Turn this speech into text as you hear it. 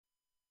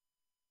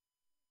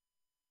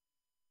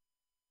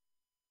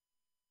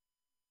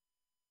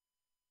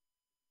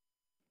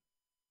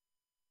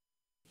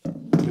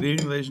Good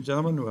evening, ladies and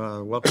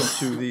gentlemen. Welcome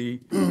to the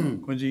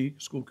Quincy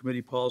School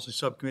Committee Policy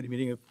Subcommittee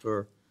meeting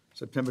for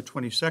September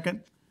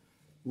 22nd.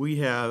 We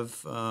have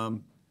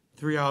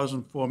 3 hours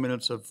and 4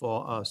 minutes of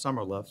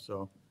summer left,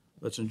 so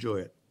let's enjoy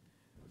it.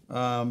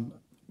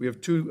 We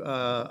have two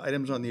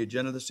items on the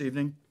agenda this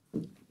evening.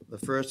 The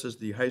first is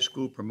the high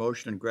school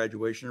promotion and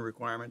graduation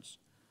requirements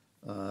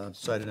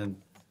cited in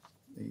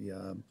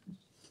the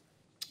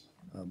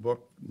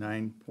book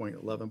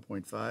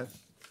 9.11.5,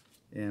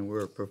 and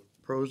we're proposing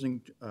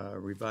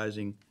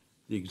revising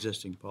the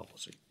existing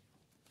policy.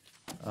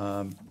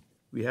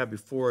 We have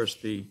before us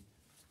the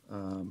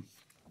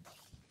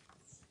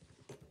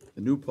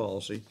new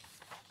policy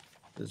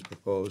that's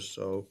proposed,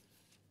 so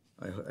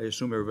I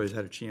assume everybody's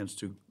had a chance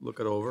to look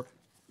it over.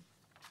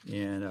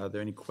 And are there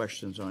any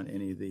questions on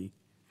any of the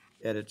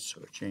edits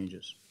or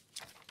changes?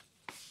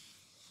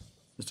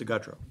 Mr.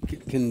 Guttrow.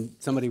 Can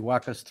somebody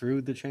walk us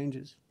through the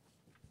changes?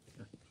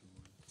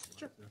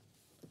 Sure.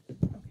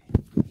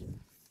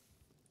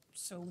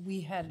 So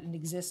we had an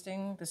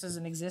existing, this is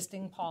an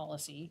existing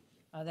policy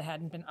that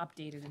hadn't been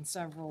updated in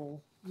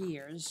several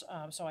years.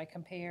 So I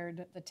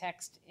compared the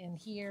text in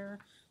here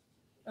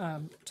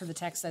to the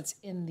text that's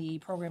in the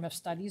Program of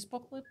Studies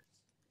booklet.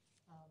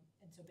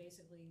 And so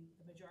basically,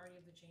 the majority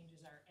of the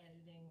changes are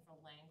editing for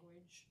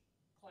language,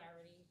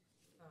 clarity,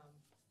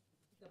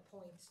 the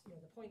points,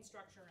 the point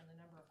structure and the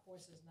number of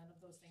courses, none of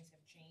those things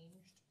have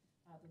changed.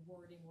 The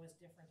wording was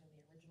different in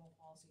the original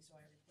policy, so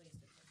I replaced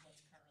it with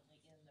what's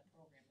currently in the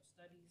Program of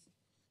Studies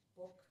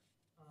book.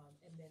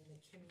 And then the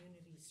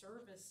community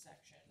service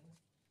section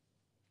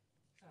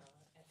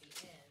at the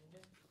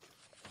end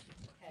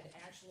had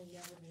actually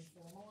never been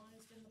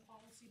formalized in the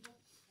policy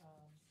book.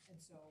 And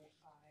so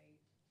I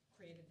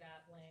created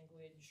that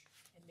language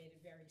and made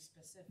it very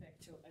specific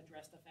to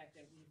address the fact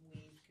that we've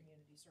waived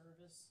community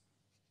service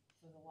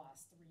for the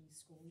last 3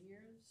 school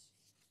years.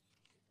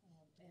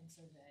 And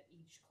so that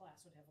each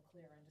class would have a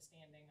clear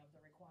understanding of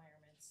the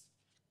requirements.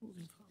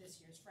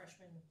 This year's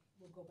freshmen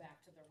will go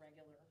back to the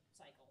regular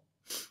cycle.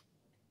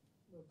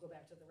 We'll go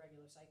back to the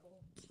regular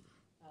cycle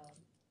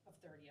of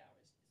 30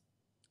 hours.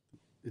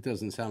 It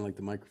doesn't sound like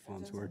the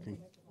microphone's working.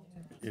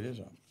 It is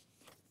on.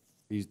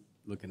 He's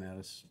looking at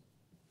us.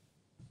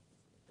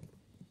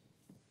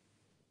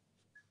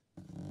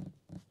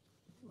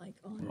 Like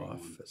on.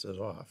 Off. It says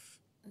off.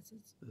 It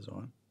says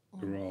on.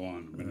 They were all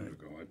on a minute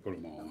ago. I put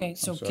them all on. Okay,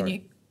 so can sorry.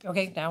 you,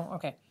 okay, now,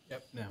 okay.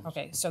 Yep, now.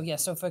 Okay, so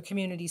yes, so for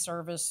community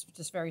service,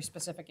 just very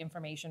specific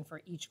information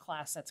for each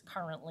class that's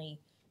currently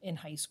in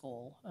high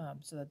school,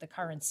 so that the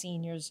current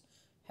seniors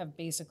have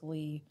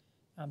basically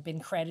been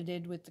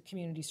credited with the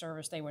community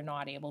service they were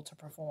not able to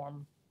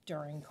perform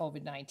during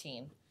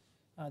COVID-19.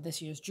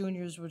 This year's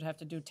juniors would have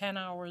to do 10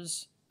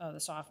 hours. The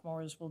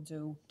sophomores will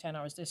do 10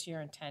 hours this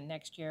year and 10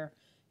 next year.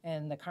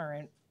 And the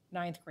current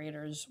 9th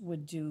graders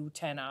would do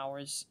 10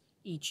 hours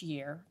each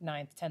year,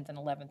 9th, 10th, and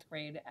 11th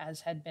grade, as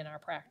had been our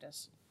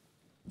practice.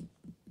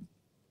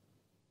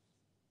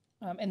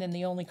 And then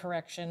the only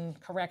correction,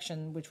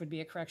 which would be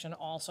a correction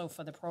also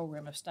for the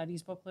Program of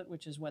Studies booklet,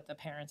 which is what the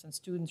parents and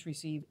students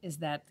receive, is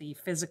that the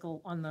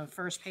physical, on the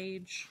first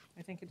page,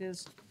 I think it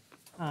is,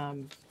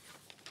 that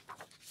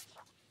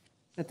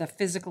the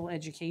physical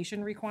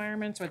education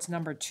requirement, so it's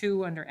number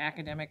 2 under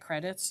academic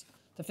credits,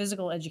 the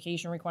physical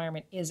education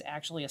requirement is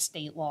actually a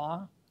state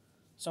law.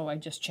 So I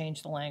just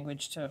changed the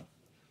language to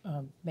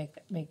make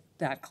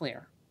that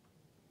clear.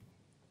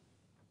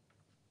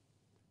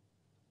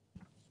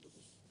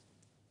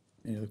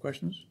 Any other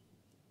questions?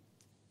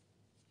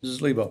 Mrs.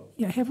 Lebo.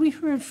 Yeah, have we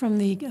heard from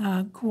the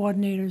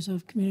coordinators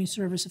of community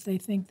service if they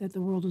think that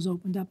the world has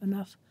opened up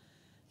enough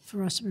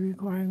for us to be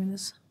requiring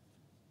this?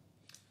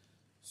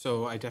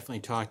 So I definitely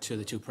talked to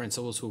the 2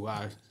 principals who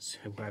I've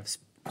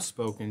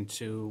spoken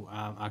to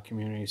our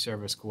community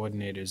service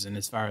coordinators, and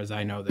as far as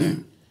I know,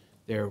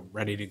 they're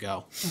ready to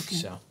go. Okay.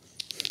 So,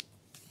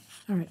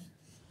 All right,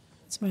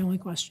 that's my only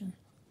question.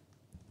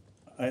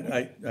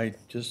 I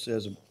just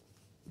as a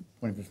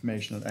point of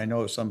information, I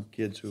know some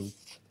kids who,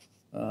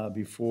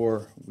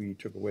 before we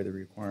took away the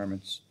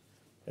requirements,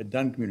 had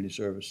done community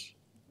service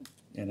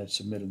and had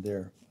submitted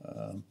their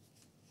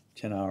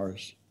 10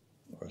 hours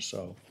or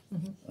so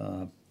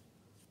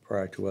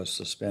prior to us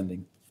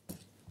suspending.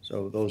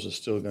 So those are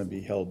still going to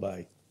be held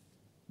by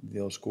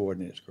those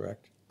coordinators,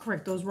 correct?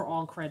 Correct, those were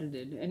all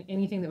credited, and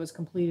anything that was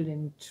completed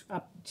in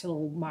up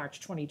till March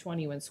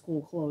 2020 when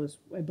school closed,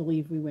 I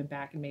believe we went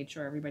back and made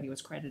sure everybody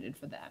was credited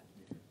for that.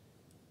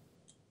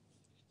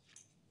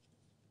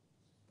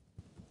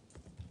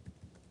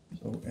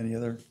 So any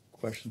other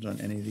questions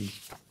on any of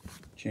these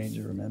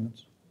changes or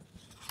amendments?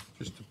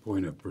 Just a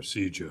point of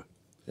procedure.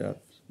 Yeah,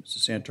 Mr.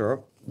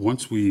 Santoro?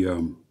 Once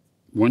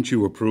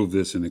you approve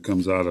this and it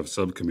comes out of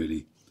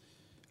subcommittee,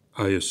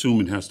 I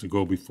assume it has to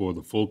go before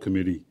the full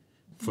committee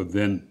for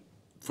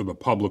the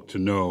public to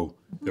know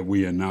that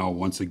we are now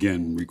once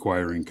again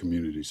requiring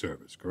community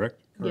service,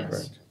 correct?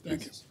 Yes.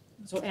 Thank you.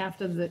 So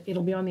after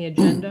it'll be on the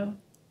agenda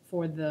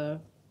for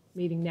the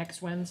meeting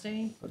next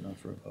Wednesday. But not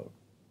for a vote.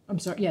 I'm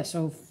sorry, yeah,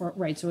 so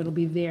so it'll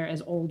be there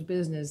as old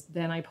business,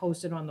 then I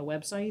post it on the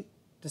website,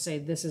 to say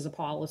this is a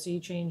policy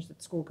change that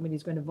the school committee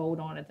is going to vote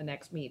on at the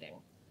next meeting.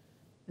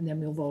 And then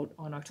we'll vote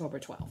on October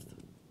 12th.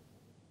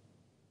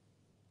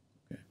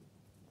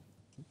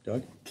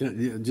 Doug?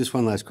 Just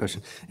one last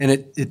question, and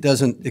it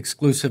doesn't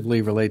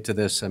exclusively relate to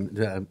this.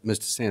 Mr.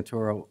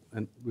 Santoro,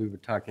 and we were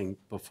talking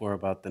before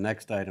about the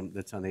next item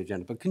that's on the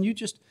agenda, but can you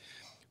just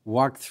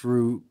walk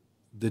through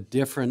the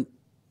different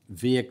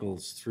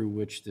vehicles through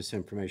which this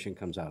information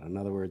comes out? In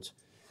other words,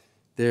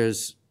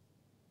 there's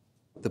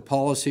the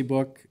policy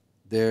book,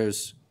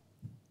 there's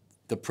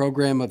the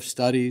program of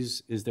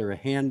studies, is there a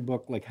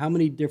handbook? Like, how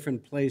many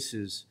different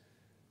places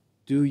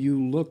do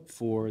you look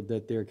for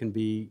that there can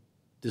be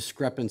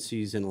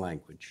discrepancies in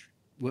language?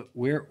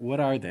 What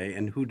are they,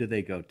 and who do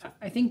they go to?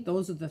 I think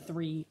those are the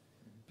three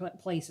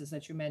places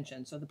that you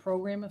mentioned. So the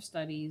program of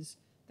studies,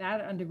 that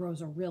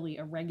undergoes a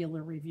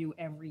regular review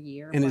every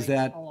year. And is by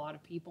that a lot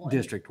of people?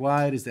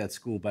 District-wide, is that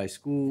school by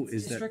school?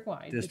 Is that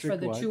District-wide. It's for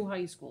the district-wide? two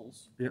high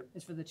schools. Yep.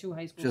 It's for the two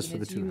high schools. Just for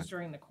And the it's two used high-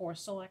 during the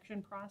course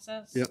selection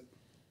process. Yep.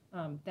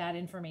 That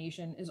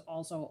information is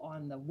also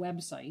on the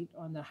website,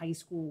 on the high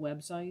school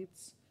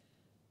websites.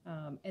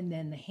 And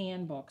then the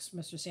handbooks,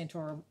 Mr.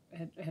 Santoro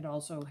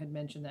had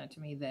mentioned that to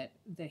me, that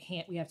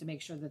we have to make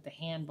sure that the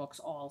handbooks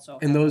also.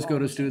 And have those all go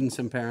to the same- students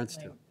and parents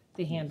too?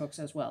 The handbooks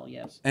as well,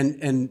 yes.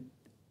 And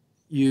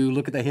you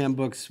look at the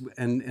handbooks,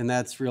 and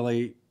that's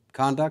really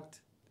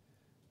conduct,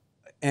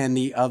 and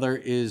the other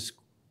is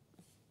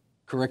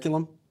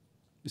curriculum?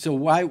 So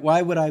why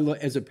would I, look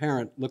as a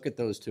parent, look at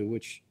those two,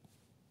 which,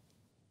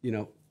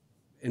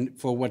 and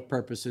for what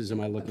purposes am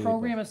I looking at?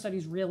 Program of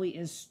studies really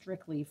is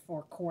strictly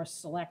for course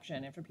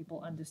selection and for people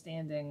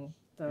understanding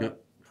the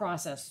Yep.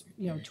 process,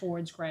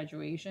 towards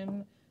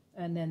graduation.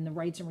 And then the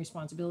rights and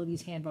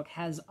responsibilities handbook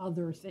has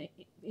other things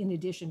in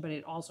addition, but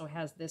it also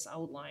has this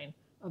outline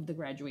of the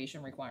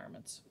graduation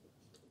requirements.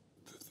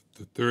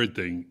 The third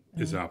thing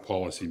is our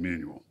policy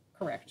manual.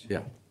 Correct.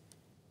 Yeah.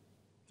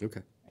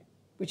 Okay.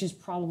 Which is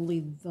probably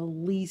the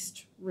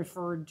least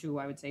referred to,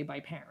 I would say, by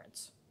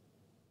parents.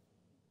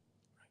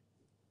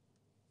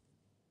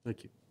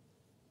 Thank you.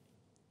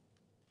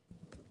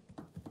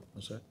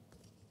 What's that? Okay.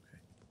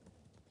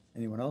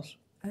 Anyone else?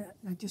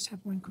 I just have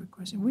one quick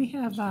question. We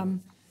have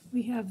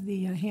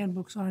the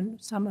handbooks on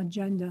some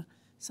agenda,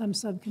 some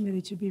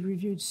subcommittee to be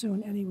reviewed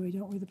soon anyway,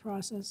 don't we, the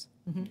process?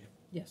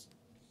 Yes.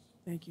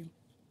 Thank you.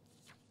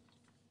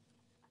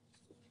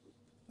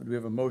 Do we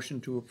have a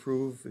motion to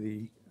approve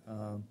the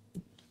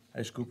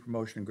high school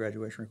promotion and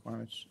graduation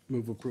requirements?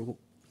 Move approval.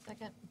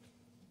 Second.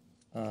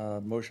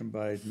 Motion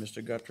by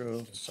Mr.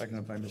 Guttrow,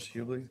 seconded by Ms.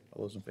 Hubley.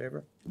 All those in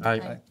favor?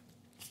 Aye.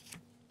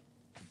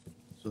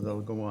 So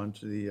that'll go on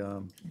to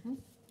the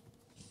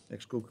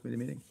next school committee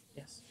meeting.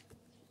 Yes.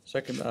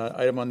 Second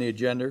item on the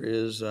agenda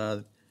is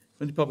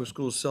Quincy Public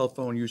Schools cell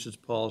phone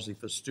usage policy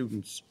for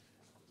students.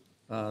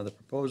 The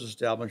proposed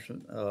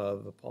establishment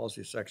of a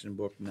policy section,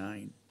 Book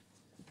 9.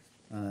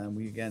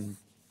 We again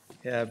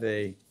have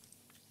a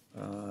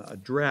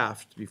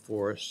draft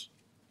before us,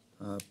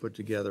 put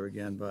together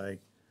again by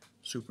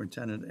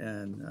Superintendent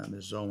and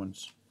Ms.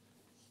 Owens.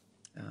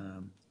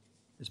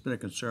 It's been a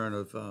concern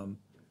of,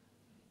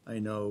 I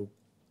know,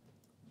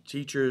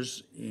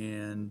 teachers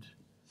and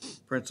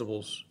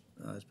principals.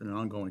 It's been an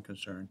ongoing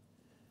concern.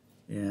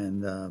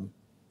 And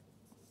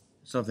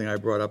something I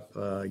brought up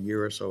a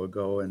year or so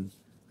ago, and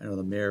I know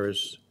the mayor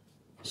is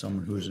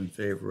someone who's in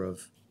favor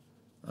of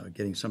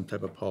getting some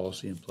type of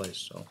policy in place.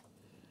 So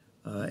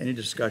any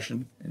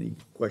discussion, any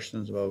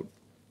questions about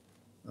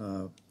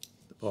the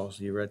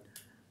policy you read?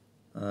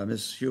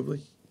 Ms.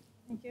 Hubley?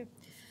 Thank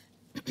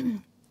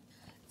you.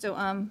 So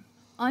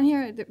on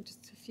here, there are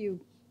just a few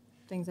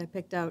things I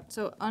picked out.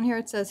 So on here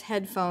it says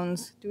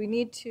headphones. Do we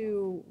need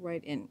to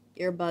write in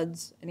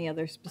earbuds, any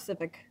other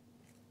specific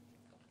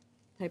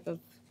type of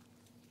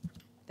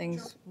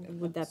things?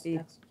 Would that be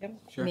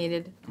Sure.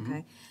 needed?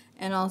 Okay.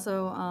 And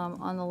also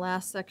on the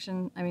last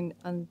section,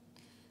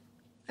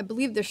 I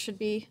believe there should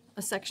be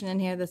a section in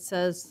here that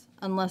says,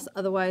 unless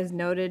otherwise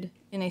noted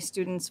in a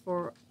student's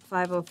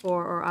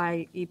 504 or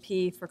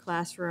IEP for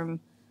classroom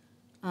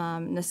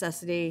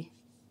necessity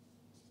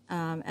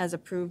as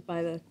approved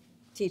by the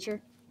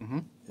teacher.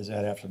 Is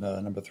that after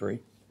the number 3?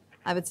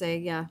 I would say,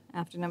 yeah,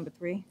 after number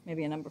 3,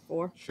 maybe a number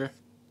 4. Sure.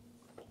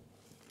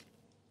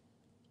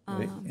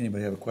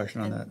 Anybody have a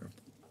question on that?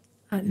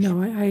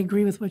 No, I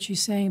agree with what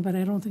she's saying, but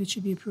I don't think it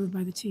should be approved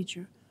by the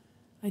teacher.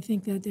 I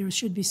think that there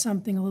should be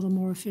something a little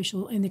more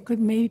official, and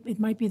it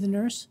might be the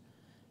nurse,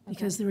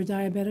 because there are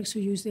diabetics who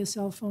use their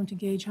cell phone to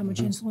gauge how much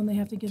insulin they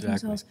have to give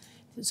Exactly. themselves.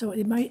 So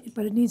it might,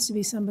 but it needs to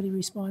be somebody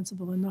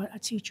responsible and not a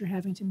teacher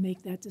having to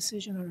make that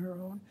decision on her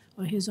own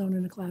or his own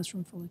in a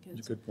classroom full of That's a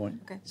kids. good point.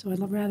 Okay. So I'd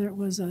rather it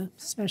was a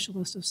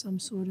specialist of some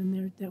sort in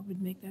there that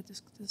would make that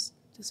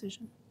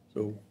decision.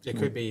 So It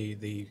could be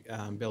the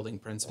building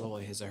principal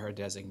or his or her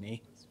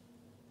designee.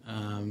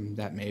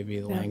 That may be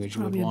the That's language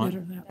you would probably a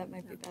want. better, That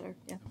might be better,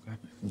 yeah.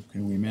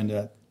 can we amend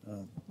that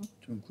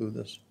to include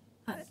this?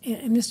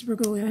 And Mr.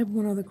 Bergoli, I have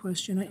one other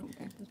question.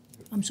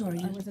 I'm sorry.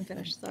 I wasn't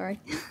finished, sorry.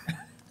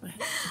 Go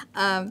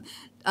ahead.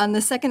 on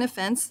the second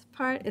offense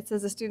part, it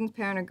says a student's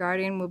parent or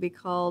guardian will be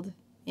called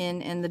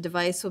in and the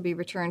device will be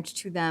returned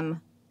to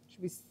them.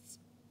 Should we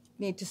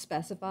need to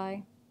specify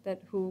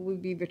that who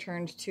would be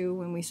returned to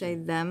when we say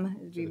them?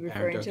 Is we the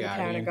referring parent or to the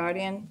parent or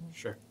guardian?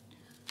 Sure.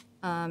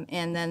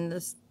 And then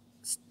this,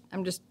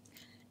 I'm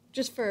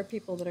just for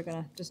people that are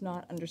gonna just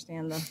not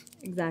understand the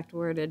exact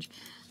wordage.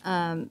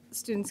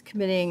 Students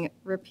committing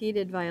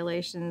repeated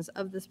violations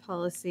of this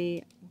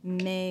policy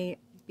may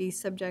be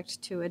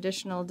subject to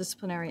additional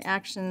disciplinary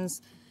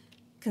actions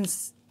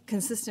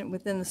consistent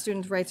within the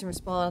student's rights and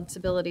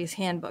responsibilities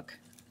handbook.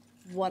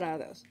 What are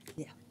those?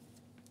 Yeah.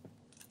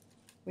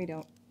 We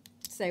don't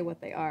say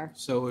what they are.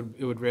 So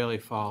it would really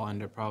fall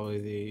under probably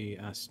the,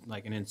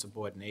 like an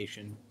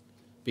insubordination,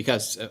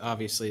 because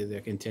obviously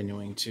they're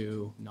continuing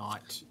to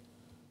not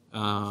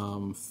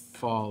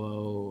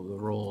follow the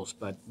rules,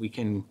 but we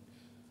can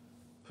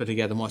put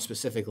together more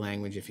specific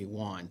language if you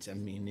want. I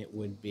mean, it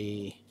would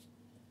be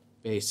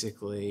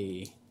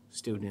basically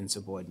student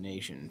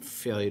insubordination,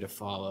 failure to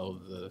follow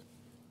the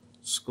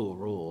school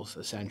rules,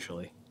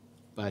 essentially.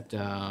 But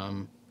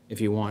if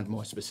you want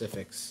more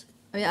specifics,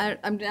 I mean,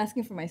 I'm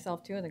asking for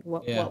myself too, like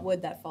Yeah. what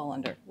would that fall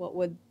under? What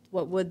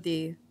would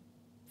the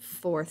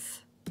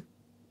fourth?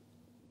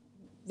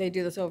 They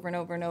do this over and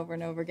over and over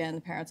and over again.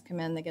 The parents come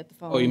in, they get the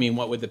phone. oh, you mean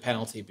what would the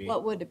penalty be?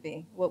 What would it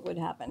be? What would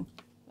happen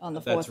on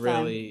the fourth That's time?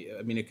 really,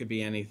 I mean, it could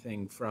be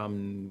anything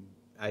from,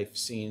 I've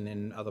seen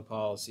in other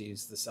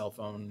policies, the cell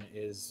phone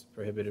is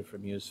prohibited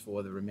from use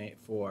for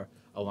for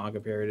a longer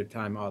period of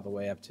time, all the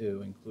way up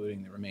to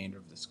including the remainder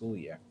of the school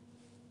year.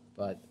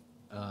 But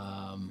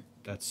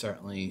that's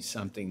certainly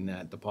something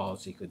that the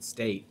policy could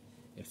state,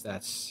 if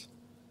that's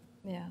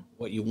Yeah.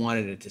 what you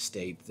wanted it to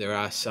state. There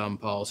are some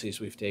policies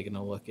we've taken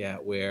a look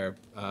at where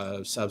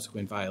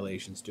subsequent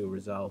violations do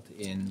result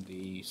in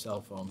the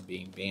cell phone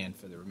being banned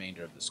for the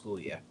remainder of the school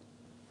year.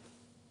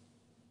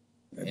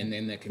 And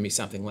then there can be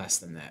something less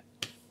than that.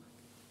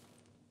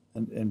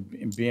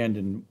 And banned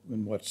in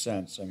what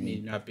sense? I I mean,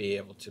 mean, not be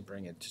able to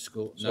bring it to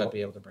school, So- not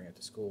be able to bring it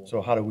to school.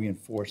 so how do we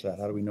enforce that?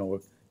 How do we know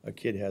if a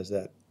kid has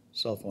that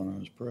cell phone on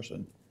his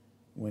person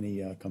when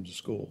he comes to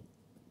school?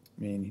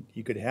 I mean,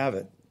 he could have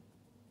it,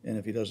 and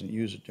if he doesn't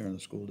use it during the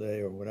school day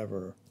or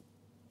whatever,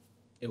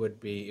 It would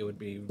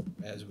be,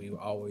 as we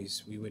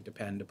always, we would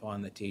depend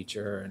upon the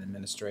teacher and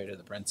administrator,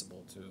 the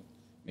principal, to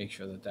make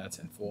sure that that's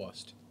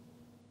enforced.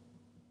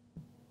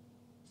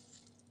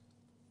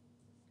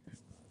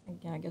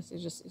 Yeah, I guess it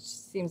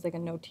just seems like a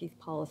no-teeth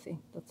policy.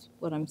 That's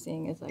what I'm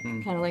seeing, is like,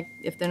 kind of like,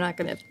 if they're not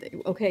gonna,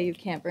 okay, you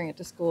can't bring it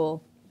to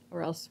school,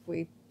 or else if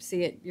we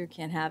see it, you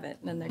can't have it,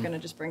 and then they're gonna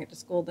just bring it to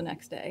school the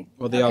next day.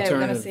 Well, the Okay, we're gonna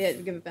alternative- see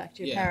it, give it back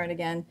to your Yeah. parent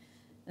again,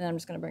 and I'm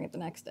just gonna bring it the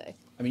next day.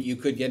 I mean, you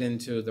could get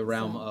into the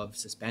realm of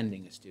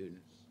suspending a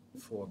student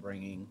for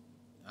bringing,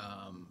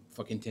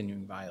 for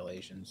continuing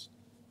violations.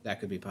 That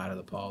could be part of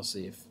the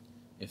policy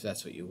if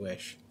that's what you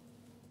wish.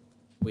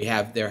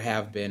 There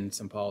have been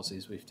some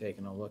policies we've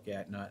taken a look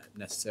at, not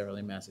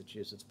necessarily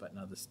Massachusetts, but in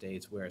other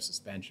states where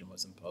suspension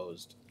was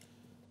imposed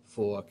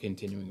for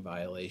continuing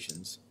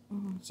violations.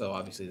 So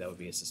obviously that would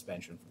be a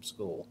suspension from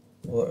school.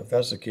 well, if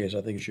that's the case,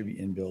 I think it should be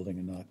in building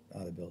and not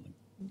out of building.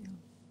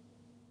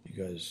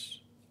 Because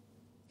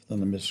for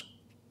them to miss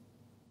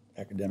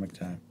academic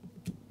time,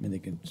 I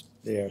mean,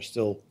 they are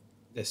still,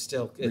 It's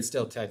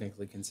still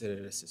technically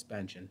considered a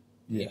suspension,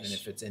 even Yes.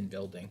 if it's in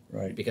building.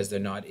 Right. Because they're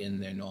not in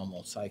their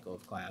normal cycle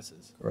of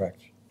classes.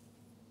 correct.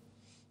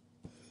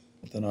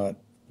 But they're not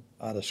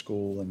out of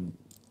school and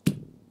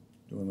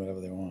doing whatever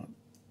they want.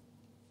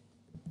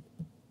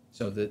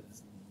 So the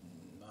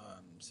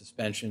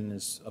suspension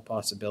is a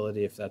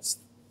possibility if that's,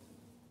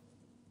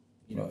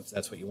 if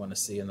that's what you want to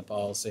see in the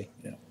policy.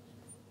 Yeah.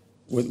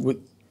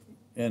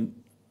 And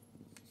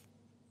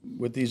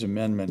with these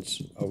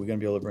amendments, are we gonna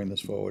be able to bring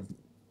this forward?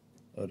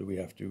 Or do we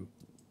have to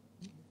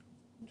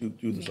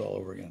do this all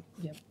over again?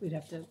 Yep, we'd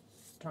have to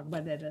talk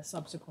about that at a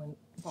subsequent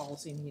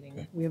policy meeting.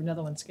 Okay. We have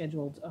another one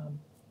scheduled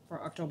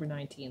for October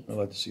 19th. I'd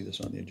like to see this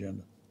on the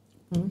agenda.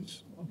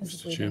 Mrs.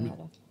 Lieber Chairman? had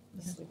a-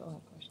 Mrs. Lieber had a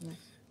question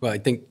next. Well, I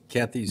think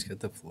Kathy's got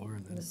the floor,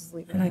 and then Mrs.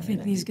 Lieber And I had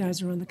think it. these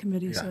guys are on the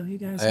committee, so you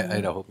guys. I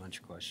had a whole bunch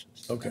of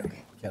questions. Okay,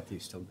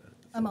 Kathy's still got it.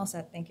 I'm all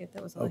set, thank you.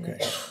 That was all I had.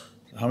 okay.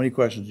 How many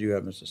questions do you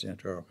have, Mr.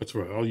 Santoro? That's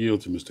right, I'll yield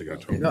to Mr.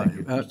 Gattro. No, Thank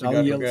you. Mr. I'll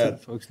Gattro, yield go to ahead. the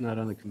folks not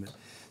on the committee.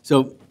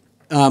 So,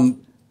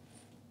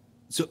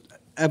 so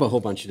I have a whole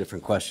bunch of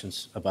different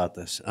questions about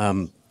this.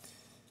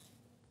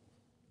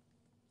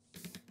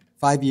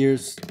 5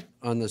 years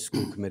on the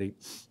school committee,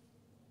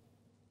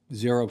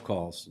 0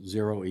 calls,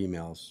 0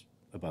 emails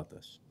about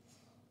this.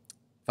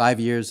 5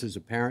 years as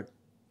a parent,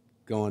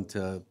 going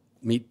to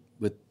meet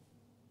with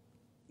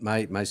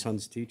my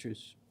son's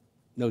teachers.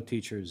 No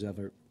teacher has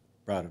ever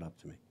brought it up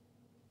to me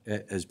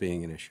as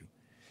being an issue.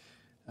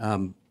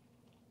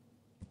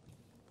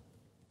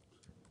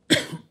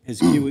 Has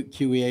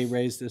QEA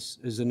raised this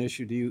as an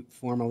issue to you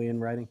formally in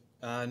writing?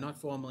 Not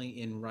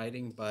formally in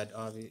writing, but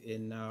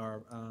in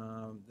our,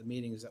 the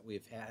meetings that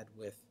we've had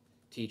with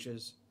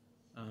teachers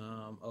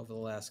over the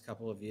last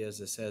couple of years,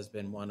 this has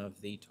been one of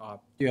the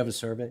top. Do you have a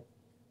survey?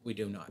 We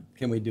do not.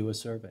 Can we do a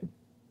survey?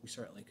 We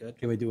certainly could.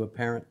 Can we do a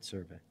parent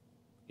survey?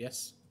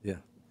 Yes. Yeah.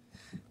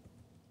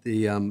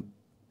 The,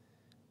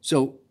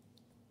 so,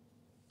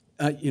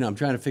 I'm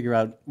trying to figure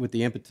out what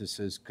the impetus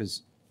is,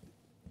 because,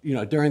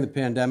 during the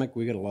pandemic,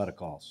 we got a lot of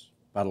calls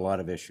about a lot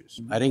of issues.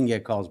 I didn't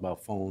get calls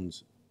about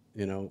phones,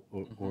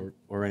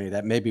 or any of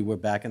that. Maybe we're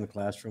back in the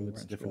classroom,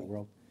 it's a different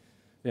world.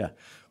 Yeah.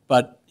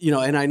 But,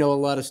 and I know a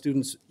lot of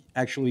students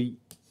actually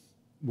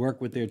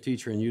work with their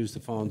teacher and use the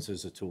phones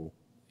as a tool,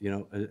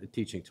 a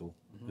teaching tool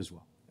as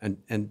well.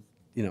 And,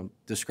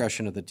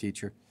 discretion of the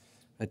teacher,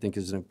 I think,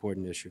 is an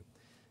important issue.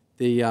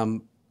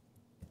 The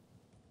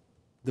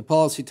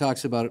policy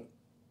talks about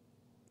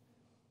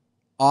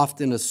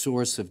often a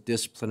source of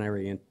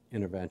disciplinary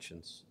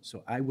interventions.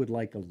 So I would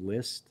like a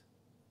list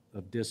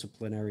of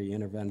disciplinary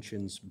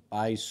interventions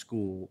by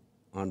school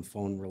on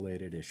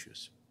phone-related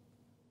issues.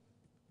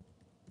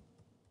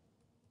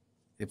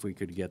 If we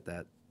could get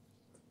that.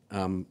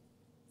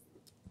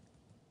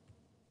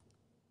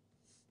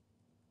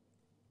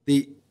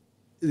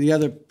 The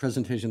other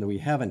presentation that we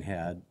haven't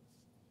had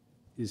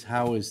is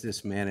how is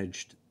this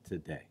managed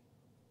today?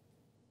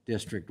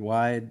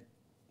 District-wide,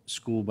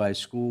 school by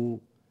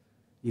school,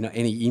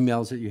 any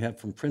emails that you have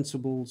from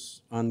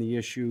principals on the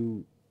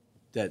issue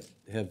that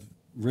have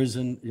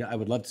risen. Yeah, I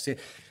would love to see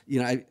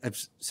it.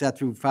 I've sat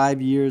through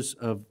 5 years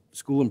of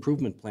school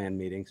improvement plan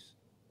meetings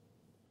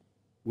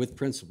with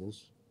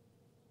principals,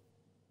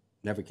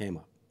 never came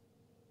up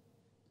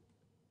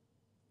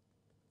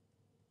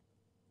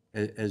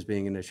as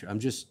being an issue. I'm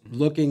just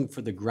looking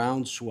for the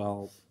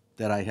groundswell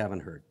that I haven't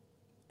heard.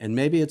 And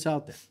maybe it's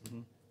out there.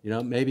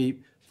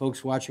 Maybe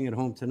folks watching at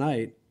home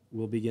tonight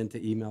will begin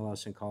to email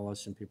us and call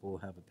us, and people will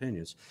have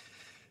opinions.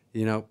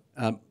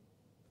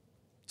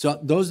 So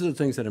those are the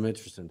things that I'm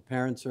interested in: the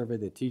parent survey,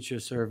 the teacher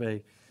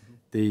survey,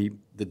 the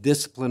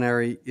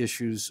disciplinary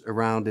issues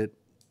around it.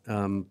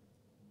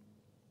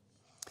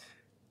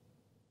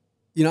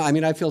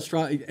 I feel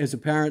strong as a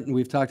parent, and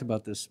we've talked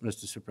about this,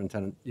 Mr.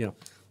 Superintendent.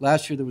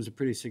 Last year there was a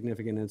pretty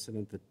significant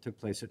incident that took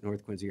place at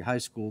North Quincy High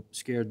School,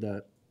 scared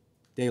the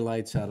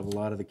daylights out of a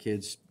lot of the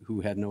kids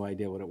who had no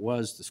idea what it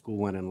was. The school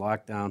went in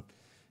lockdown.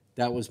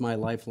 That was my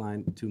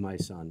lifeline to my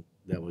son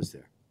that was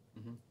there.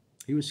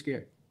 He was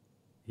scared.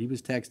 He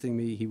was texting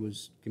me. He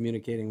was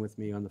communicating with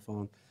me on the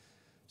phone.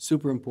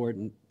 Super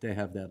important to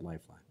have that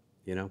lifeline,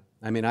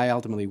 I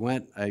ultimately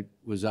went. I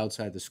was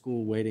outside the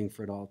school waiting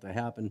for it all to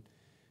happen.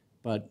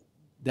 But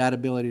that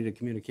ability to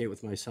communicate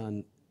with my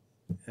son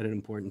at an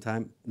important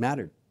time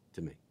mattered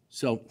to me.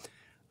 So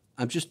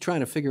I'm just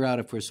trying to figure out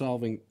if we're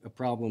solving a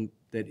problem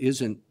that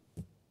isn't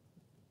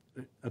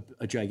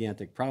a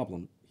gigantic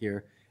problem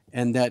here,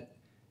 and that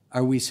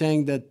are we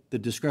saying that the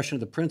discretion of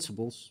the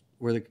principals,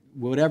 or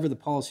whatever the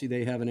policy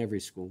they have in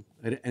every school,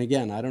 and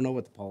again, I don't know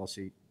what the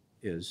policy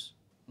is,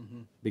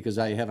 because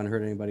I haven't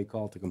heard anybody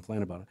call to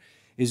complain about it.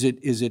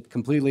 Is it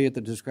completely at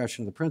the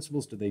discretion of the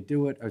principals? Do they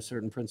do it? Are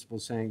certain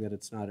principals saying that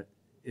it's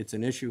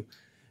an issue?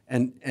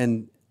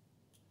 And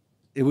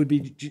it would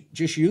be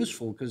just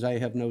useful, because I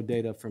have no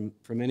data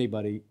from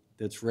anybody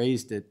that's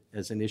raised it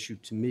as an issue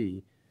to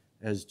me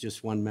as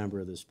just one member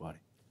of this body.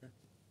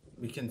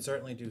 We can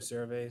certainly do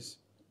surveys.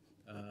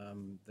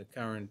 The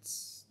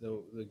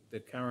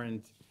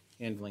current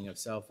handling of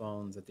cell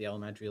phones at the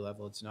elementary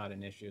level, it's not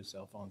an issue.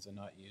 Cell phones are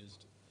not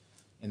used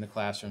in the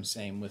classroom.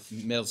 Same with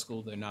middle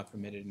school, they're not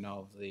permitted in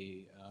all of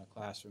the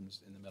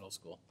classrooms in the middle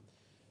school.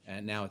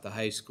 And now at the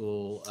high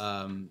school,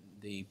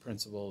 the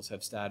principals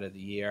have started the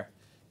year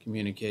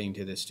communicating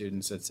to the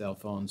students that cell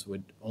phones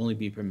would only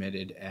be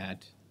permitted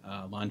at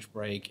lunch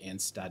break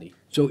and study.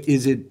 So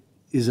is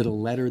it a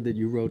letter that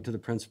you wrote to the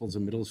principals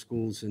of middle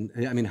schools? And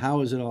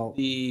how is it all?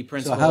 The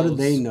principals. So how did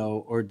they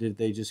know, or did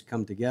they just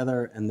come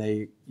together and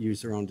they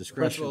use their own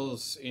discretion?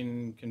 Principals,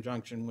 in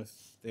conjunction with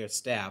their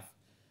staff,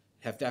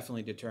 have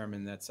definitely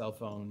determined that cell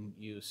phone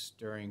use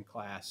during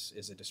class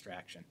is a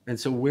distraction. And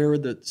so where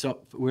do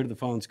the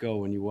phones go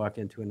when you walk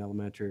into an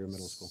elementary or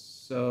middle school?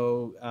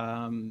 So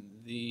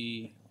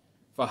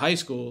for high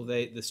school,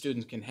 the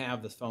students can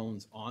have the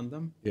phones on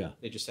them. Yeah.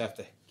 They just have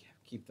to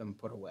keep them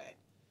put away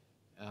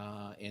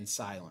and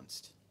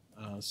silenced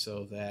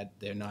so that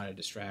they're not a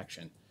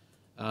distraction.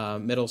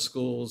 Middle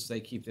schools,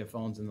 they keep their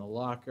phones in the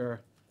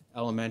locker.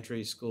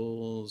 Elementary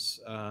schools,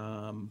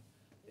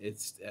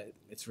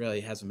 it's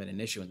really hasn't been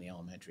an issue in the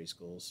elementary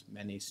schools.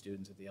 Many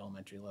students at the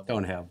elementary level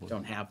Don't have them.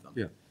 Don't have them.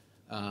 Yeah.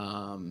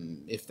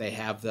 If they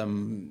have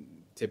them,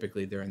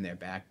 typically they're in their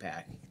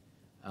backpack.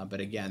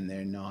 But again,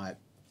 they're not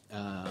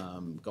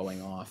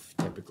going off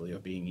typically or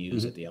being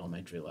used at the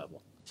elementary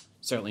level.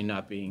 Certainly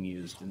not being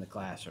used in the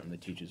classroom. The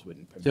teachers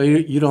wouldn't permit. So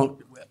you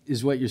don't,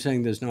 is what you're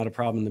saying, there's not a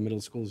problem in the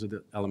middle schools or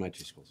the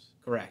elementary schools?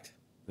 Correct.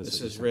 That's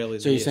This what is you're really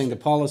So you're saying issue.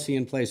 the policy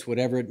in place,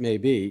 whatever it may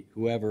be,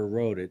 whoever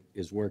wrote it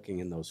is working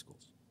in those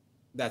schools?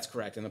 That's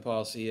correct. And the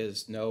policy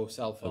is no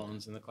cell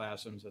phones in the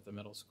classrooms at the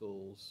middle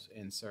schools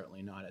and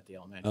certainly not at the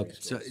elementary Okay,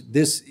 so schools.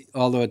 this,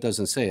 although it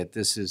doesn't say it,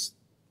 this is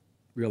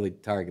really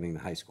targeting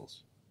the high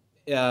schools.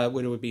 It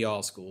would be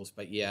all schools,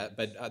 but yeah,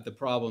 but the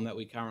problem that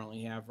we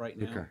currently have right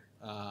now, Okay.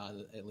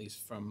 at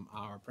least from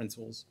our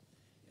principals,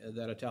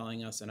 that are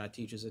telling us, and our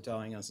teachers are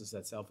telling us, is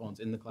that cell phones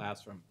in the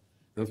classroom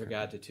with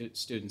regard to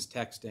students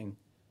texting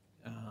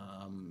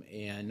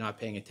and not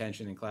paying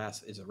attention in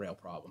class is a real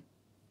problem.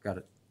 Got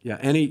it. Yeah,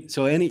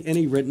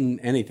 any written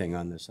anything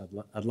on this,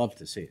 I'd love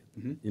to see it.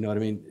 You know what I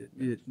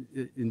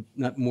mean?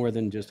 Not more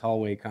than just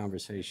hallway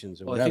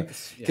conversations or Well, I whatever. think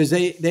this- yeah.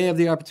 Because they have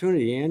the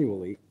opportunity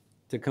annually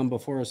to come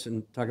before us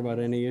and talk about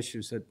any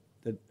issues that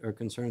are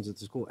concerns at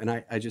the school, and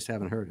I just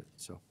haven't heard it,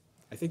 so.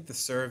 I think the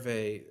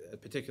survey,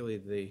 particularly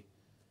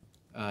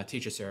the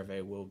teacher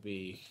survey, will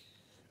be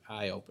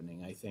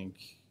eye-opening. I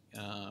think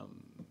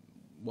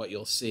what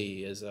you'll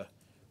see is a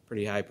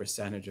pretty high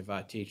percentage of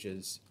our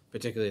teachers,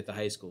 particularly at the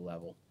high school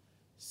level,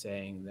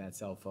 saying that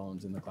cell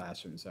phones in the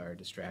classrooms are a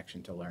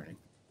distraction to learning.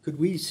 Could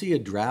we see a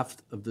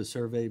draft of the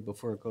survey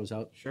before it goes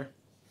out Sure.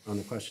 on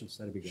the questions?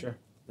 That'd be good. Sure.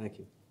 Thank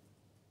you.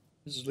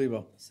 Mrs.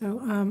 Lebo? So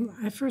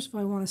first of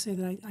all, I want to say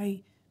that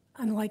I,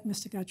 unlike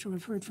Mr. Guttrow,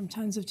 I've heard from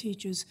tons of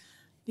teachers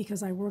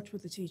because I worked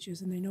with the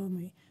teachers and they know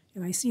me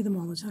and I see them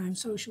all the time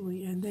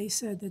socially, and they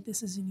said that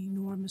this is an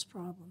enormous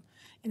problem.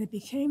 And it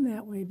became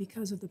that way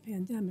because of the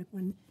pandemic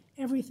when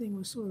everything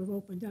was sort of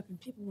opened up and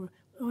people were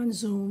on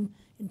Zoom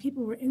and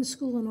people were in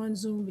school and on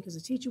Zoom because the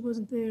teacher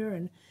wasn't there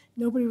and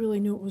nobody really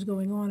knew what was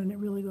going on, and it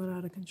really got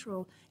out of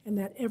control. And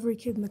that every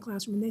kid in the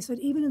classroom, and they said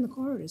even in the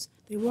corridors,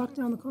 they walked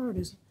down the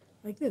corridors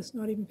like this,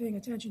 not even paying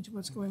attention to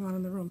what's going on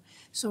in the room.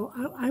 So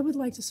I would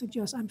like to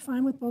suggest, I'm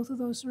fine with both of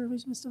those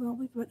surveys, Mr.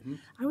 Valby, but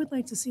I would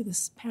like to see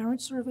this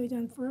parent survey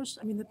done first,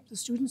 the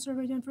student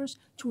survey done first,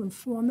 to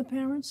inform the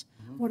parents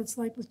what it's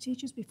like with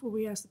teachers before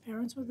we ask the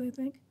parents what they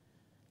think.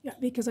 Yeah,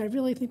 because I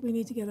really think we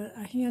need to get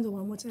a handle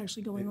on what's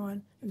actually going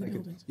on in the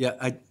buildings. Yeah,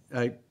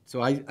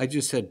 I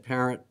just said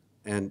parent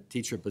and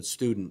teacher, but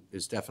student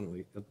is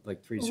definitely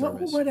like three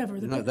surveys. Whatever.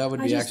 No, that would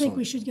be I just think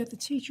we excellent. should get the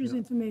teachers'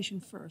 information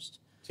first.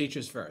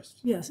 Teachers first.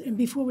 Yes, and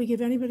before we give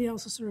anybody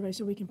else a survey,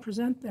 so we can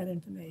present that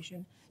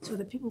information so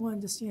that people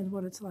understand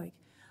what it's like.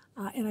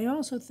 And I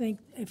also think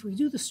if we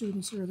do the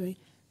student survey,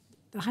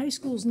 the high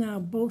schools now,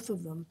 both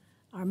of them,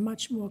 are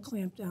much more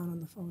clamped down on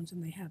the phones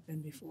than they have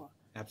been before.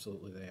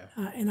 Absolutely they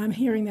are. And I'm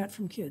hearing that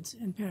from kids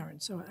and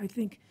parents. So I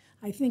think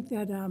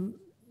that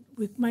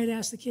we might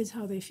ask the kids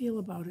how they feel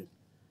about it,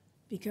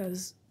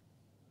 because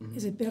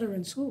is it better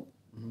in school?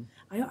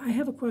 I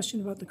have a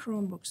question about the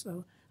Chromebooks,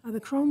 though. Are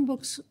the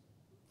Chromebooks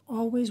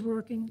always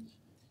working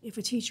if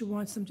a teacher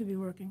wants them to be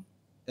working?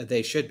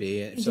 They should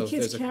be. And So do if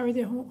kids there's a carry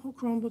their whole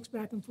Chromebooks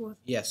back and forth?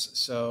 Yes,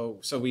 so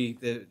at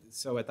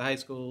the high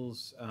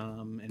schools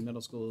and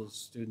middle schools,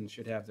 students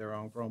should have their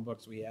own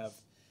Chromebooks. We have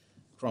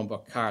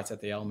Chromebook carts at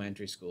the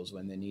elementary schools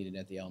when they're needed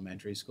at the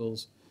elementary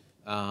schools.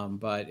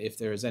 But if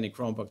there is any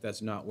Chromebook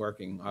that's not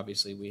working,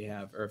 obviously we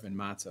have Irvin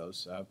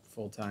Matzos, a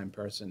full-time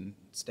person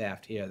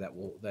staffed here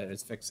that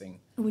is fixing.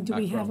 Do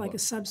we have like a Chromebooks.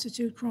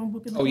 substitute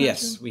Chromebook in the classroom? Oh,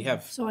 yes, we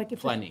have So like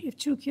plenty. if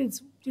two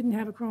kids didn't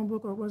have a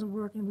Chromebook or it wasn't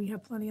working, we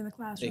have plenty in the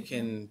classroom? They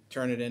can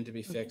turn it in to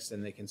be fixed,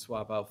 and they can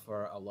swap out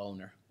for a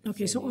loaner. if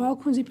Okay, they so need. all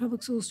Quincy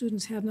Public School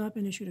students have not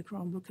been issued a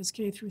Chromebook because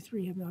K through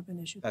 3 have not been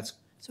issued. That's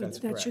So that's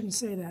that correct. shouldn't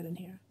say that in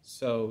here.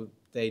 So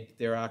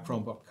there are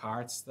Chromebook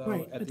carts though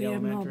Right, at but the they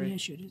haven't all been elementary.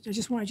 issued. I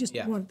just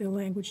want the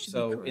language to be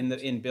So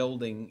correct. in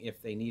building,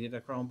 if they needed a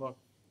Chromebook,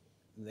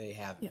 they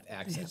have Yeah, they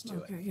access have,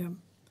 to it. okay, yeah.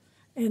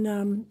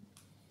 And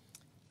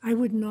I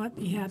would not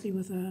be happy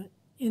with a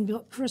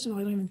first of all,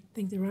 I don't even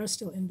think there are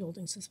still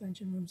in-building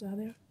suspension rooms, are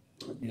there?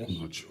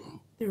 I'm not sure.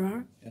 There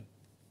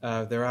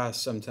are? There are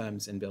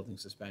sometimes in-building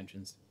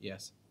suspensions,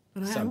 yes.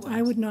 But I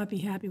Sometimes. would not be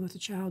happy with a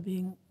child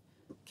being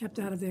kept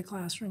out of their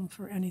classroom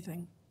for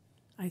anything.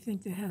 I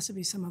think there has to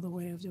be some other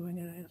way of doing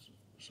it.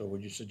 So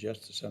would you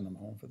suggest to send them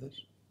home for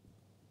this?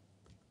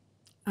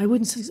 I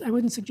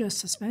wouldn't suggest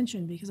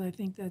suspension because I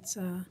think that's,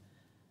 I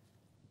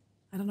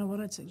don't know what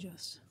I'd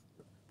suggest.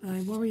 But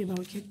I worry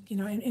about,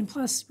 and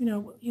plus, you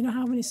know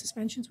how many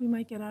suspensions we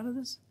might get out of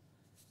this?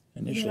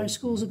 That Initially. our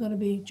schools are going to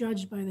be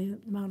judged by the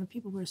amount of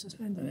people we're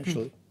suspending.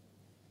 Initially.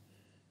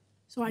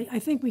 So I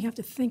think we have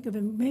to think of,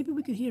 and maybe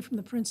we could hear from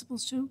the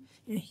principals too,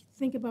 and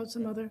think about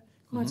some other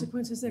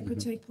consequences that could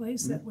take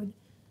place that would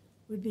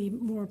be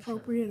more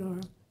appropriate,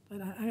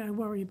 but I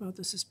worry about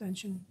the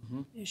suspension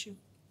issue.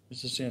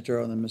 Mrs.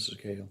 Santoro and then Mrs.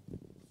 Cahill.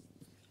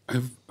 I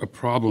have a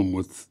problem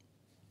with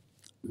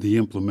the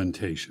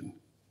implementation.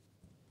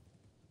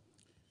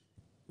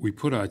 We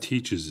put our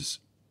teachers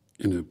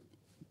in a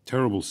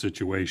terrible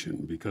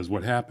situation because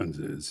what happens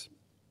is,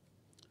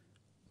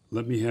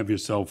 let me have your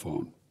cell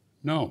phone.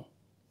 No.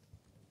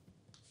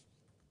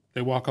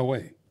 They walk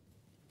away.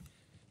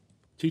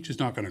 Teacher's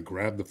not going to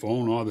grab the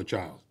phone or the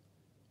child.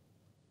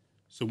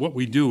 So what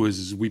we do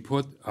is we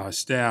put our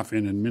staff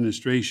and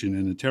administration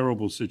in a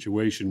terrible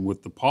situation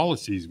with the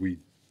policies we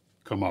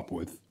come up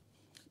with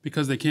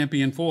because they can't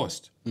be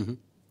enforced.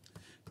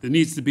 There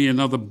needs to be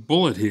another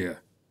bullet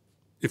here.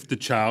 If the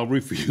child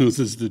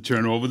refuses to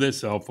turn over their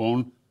cell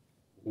phone,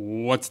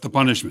 what's the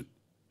punishment?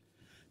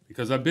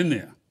 Because I've been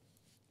there.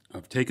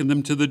 I've taken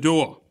them to the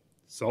door,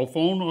 cell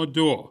phone or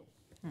door.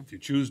 If you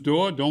choose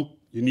door,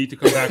 you need to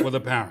come back with a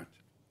parent.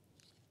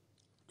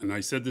 And I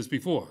said this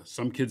before,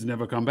 some kids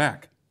never come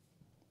back.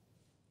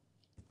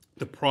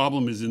 The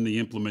problem is in the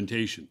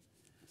implementation.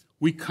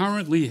 We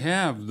currently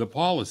have the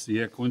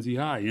policy at Quincy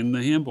High in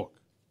the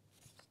handbook.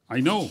 I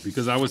know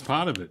because I was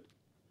part of it.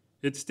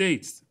 It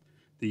states,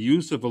 the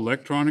use of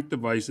electronic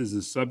devices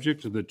is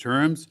subject to the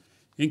terms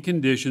and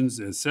conditions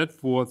as set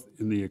forth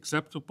in the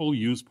acceptable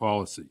use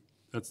policy.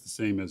 That's the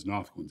same as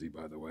North Quincy,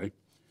 by the way,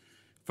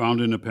 found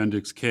in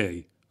Appendix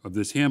K of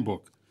this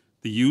handbook.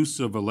 The use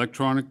of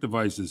electronic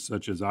devices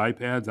such as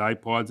iPads,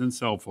 iPods, and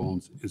cell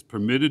phones is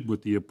permitted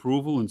with the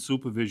approval and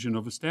supervision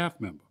of a staff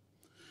member.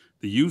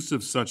 The use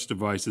of such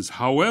devices,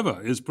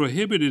 however, is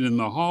prohibited in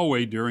the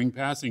hallway during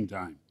passing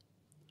time.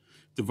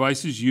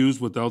 Devices used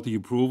without the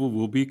approval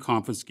will be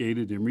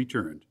confiscated and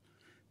returned.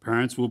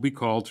 Parents will be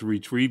called to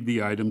retrieve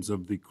the items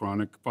of the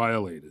chronic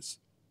violators.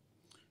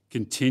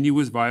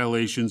 Continuous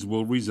violations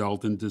will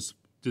result in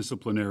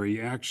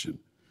disciplinary action.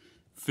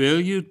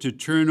 Failure to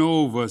turn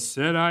over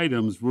said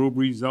items will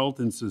result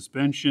in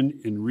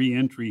suspension and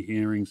re-entry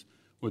hearings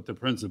with the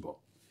principal.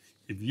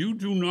 If you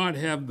do not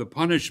have the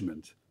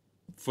punishment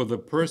for the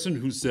person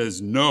who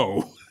says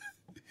no,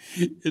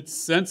 it's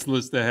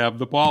senseless to have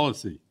the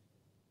policy.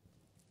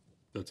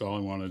 That's all I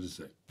wanted to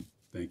say.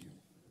 Thank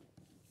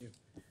you.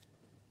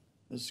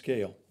 Mrs.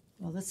 Gale.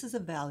 Well, this is a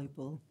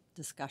valuable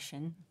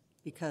discussion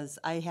because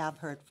I have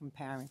heard from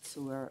parents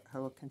who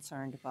are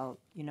concerned about,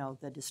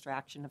 the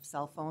distraction of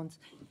cell phones.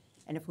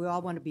 And if we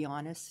all want to be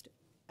honest,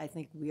 I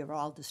think we are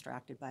all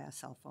distracted by our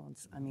cell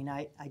phones. I mean,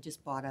 I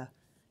just bought a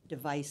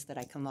device that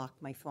I can lock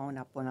my phone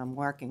up when I'm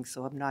working,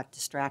 so I'm not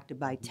distracted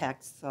by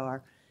texts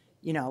or,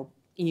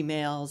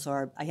 emails,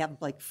 or I have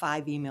like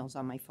 5 emails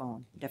on my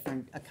phone,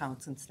 different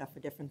accounts and stuff for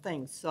different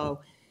things. So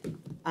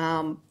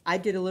I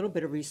did a little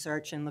bit of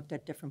research and looked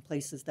at different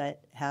places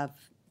that have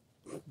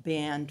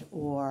banned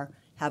or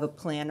have a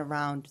plan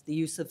around the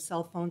use of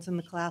cell phones in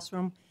the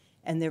classroom.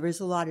 And there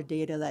is a lot of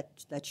data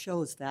that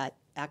shows that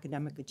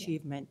academic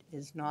achievement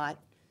is not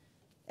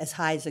as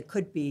high as it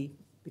could be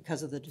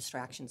because of the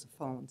distractions of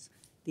phones.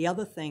 The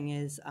other thing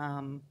is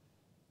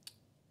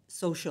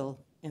social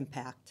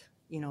impact,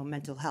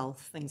 mental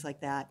health, things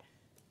like that.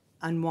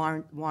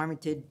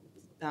 Unwarranted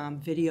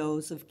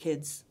videos of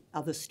kids,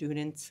 other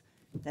students,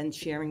 then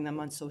sharing them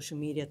on social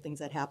media, things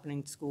that happen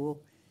in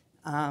school.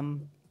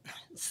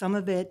 Some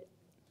of it,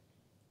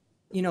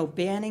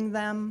 banning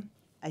them,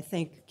 I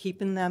think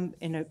keeping them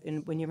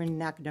when you're in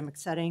an academic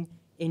setting,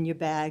 in your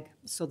bag,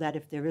 so that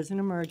if there is an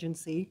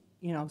emergency,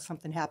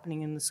 something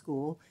happening in the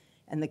school,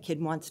 and the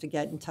kid wants to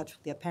get in touch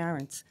with their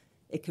parents,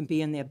 it can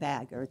be in their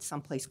bag or it's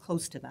someplace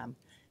close to them.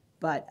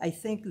 But I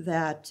think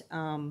that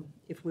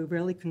if we're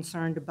really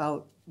concerned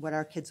about what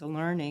our kids are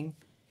learning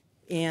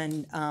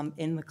in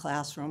the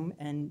classroom,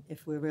 and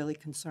if we're really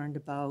concerned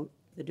about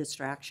the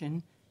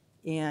distraction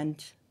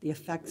and the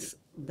effects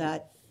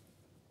that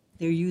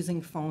they're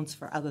using phones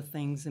for other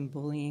things and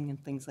bullying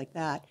and things like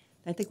that,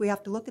 I think we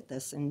have to look at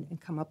this and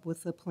come up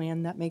with a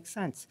plan that makes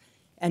sense.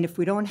 And if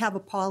we don't have a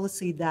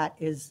policy that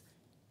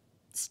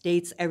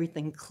states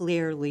everything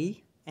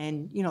clearly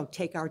and,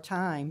 take our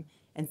time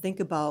and think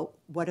about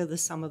what are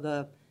some of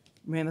the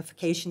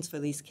ramifications for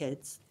these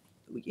kids,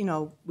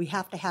 we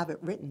have to have it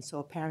written so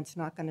a parent's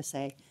not going to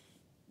say,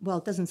 well,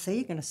 it doesn't say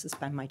you're going to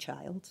suspend my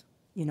child.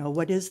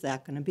 What is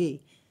that going to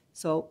be?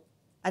 So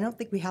I don't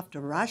think we have to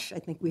rush. I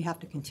think we have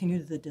to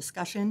continue the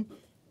discussion,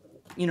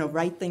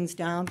 write things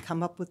down,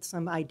 come up with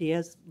some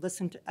ideas,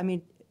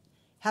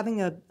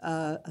 having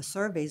a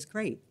survey is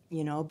great,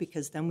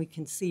 because then we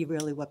can see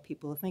really what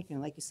people are thinking,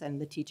 like you said, and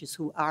the teachers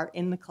who are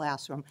in the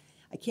classroom.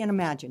 I can't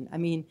imagine.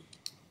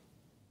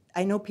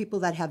 I know people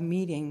that have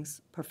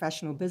meetings,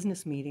 professional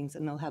business meetings,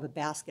 and they'll have a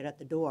basket at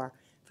the door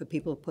for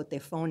people to put their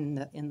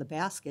phone in the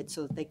basket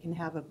so that they can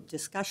have a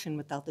discussion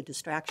without the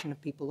distraction of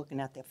people looking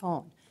at their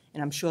phone.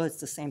 And I'm sure it's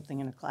the same thing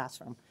in a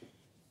classroom.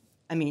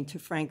 To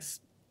Frank's,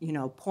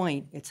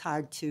 point, it's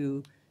hard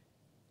to,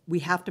 we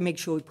have to make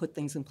sure we put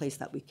things in place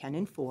that we can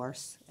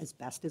enforce as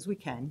best as we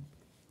can.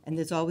 And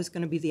there's always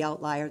going to be the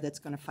outlier that's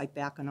going to fight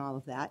back on all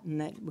of that, and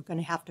that we're going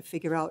to have to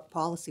figure out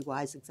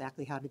policy-wise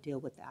exactly how to deal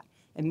with that.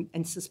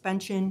 And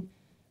suspension,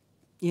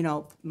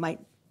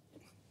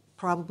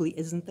 probably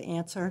isn't the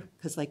answer,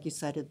 because like you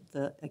said,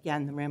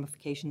 again, the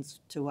ramifications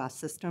to our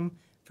system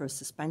for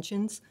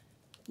suspensions,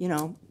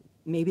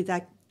 maybe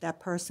that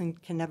person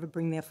can never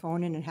bring their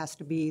phone in and has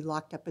to be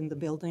locked up in the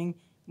building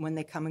when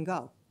they come and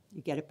go.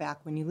 You get it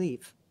back when you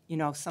leave,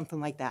 something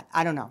like that.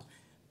 I don't know.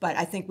 But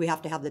I think we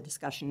have to have the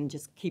discussion and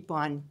just keep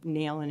on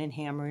nailing and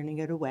hammering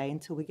it away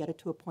until we get it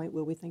to a point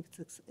where we think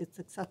it's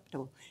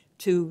acceptable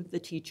to the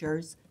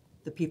teachers,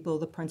 the people,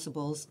 the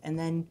principals, and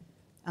then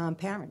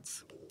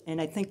parents. And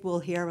I think we'll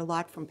hear a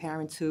lot from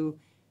parents who,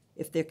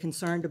 if they're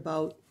concerned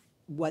about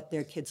what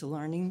their kids are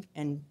learning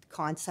and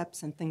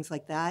concepts and things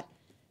like that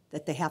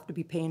they have to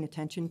be paying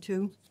attention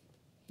to,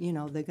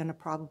 they're going to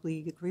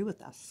probably agree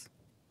with us.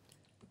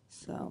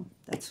 So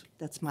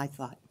that's my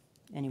thought,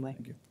 anyway.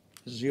 Thank you.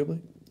 Mrs.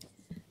 Yieldley?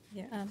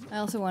 Yeah, I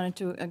also wanted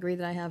to agree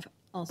that I have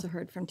also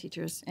heard from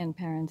teachers and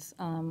parents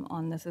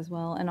on this as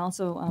well, and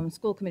also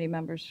school committee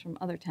members from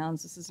other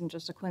towns. This isn't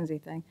just a Quincy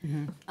thing.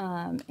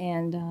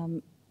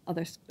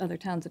 other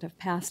towns that have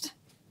passed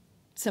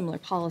similar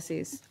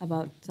policies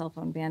about cell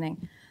phone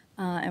banning.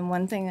 And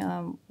one thing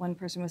one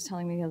person was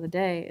telling me the other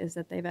day is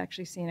that they've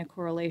actually seen a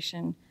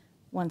correlation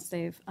once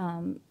they've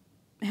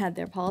had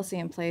their policy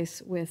in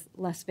place with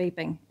less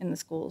vaping in the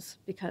schools,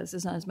 because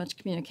there's not as much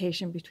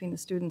communication between the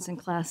students in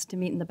class to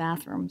meet in the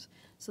bathrooms.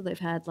 So they've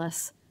had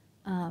less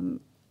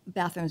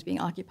bathrooms being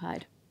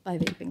occupied by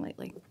vaping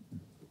lately.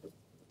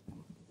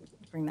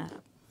 Bring that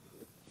up.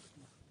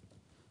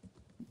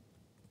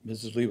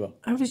 Mrs. Lebo?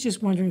 I was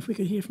just wondering if we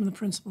could hear from the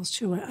principals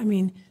too. I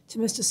mean, to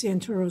Mr.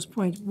 Santoro's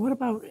point, what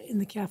about in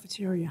the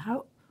cafeteria?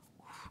 How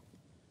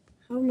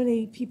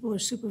many people are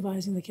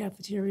supervising the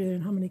cafeteria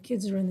and how many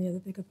kids are in there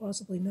that they could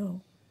possibly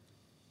know?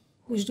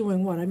 Who's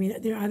doing what? I mean,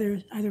 are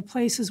there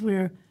places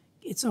where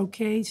it's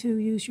okay to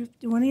use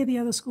do any of the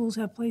other schools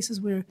have places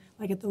where,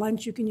 like at the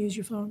lunch, you can use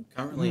your phone?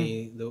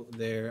 Currently,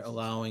 they're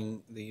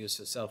allowing the use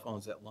of cell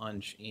phones at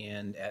lunch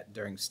and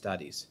during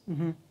studies.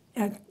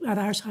 At our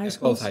high At schools?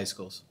 both high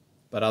schools.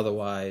 But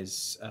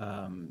otherwise,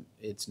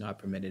 it's not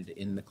permitted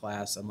in the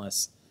class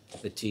unless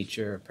the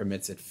teacher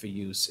permits it for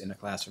use in a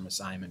classroom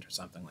assignment or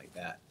something like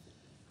that.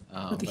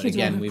 the But kids all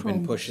again, have we've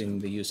been Chromebooks. pushing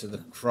the use of the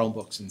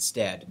Chromebooks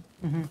instead.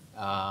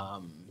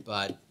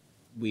 But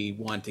we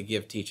want to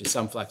give teachers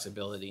some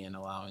flexibility in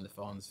allowing the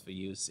phones for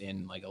use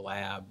in like a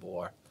lab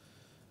or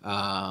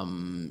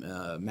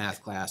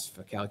math class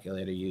for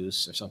calculator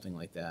use or something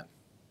like that.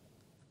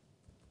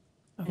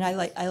 And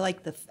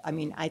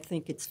I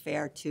think it's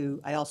fair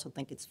to, I also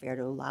think it's fair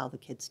to allow the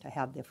kids to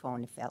have their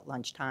phone if at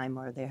lunchtime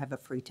or they have a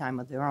free time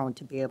of their own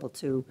to be able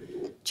to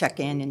check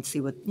in and see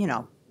what,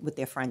 with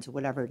their friends or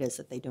whatever it is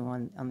that they do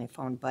on their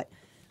phone. But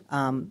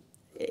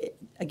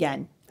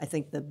again, I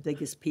think the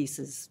biggest piece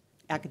is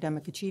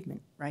academic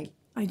achievement, right?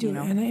 I do,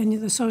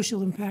 and the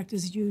social impact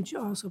is huge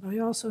also, but I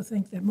also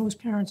think that most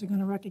parents are going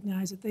to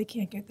recognize that they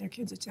can't get their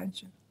kids'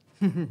 attention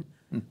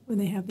when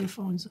they have their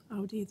phones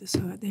out either, so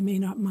that they may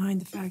not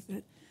mind the fact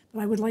that,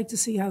 but I would like to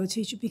see how the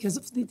teacher, because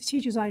the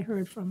teachers I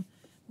heard from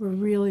were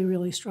really,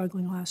 really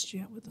struggling last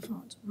year with the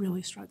phones,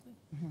 really struggling.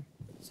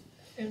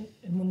 And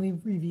when we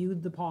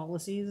reviewed the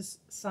policies,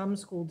 some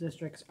school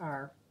districts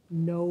are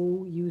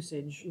no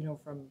usage,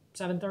 from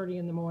 7:30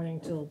 in the morning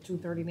till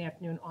 2:30 in the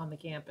afternoon on the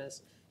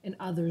campus, and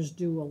others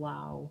do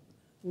allow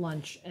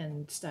lunch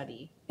and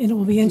study. And it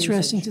will be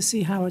interesting Usage. to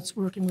see how it's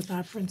working with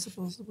our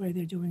principals, the way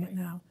they're doing it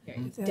now.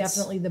 If that's-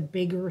 Definitely the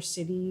bigger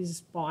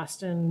cities,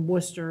 Boston,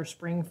 Worcester,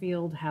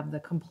 Springfield, have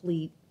the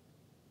complete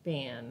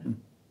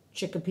ban.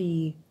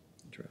 Chicopee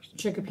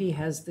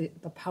has the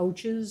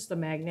pouches, the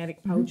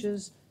magnetic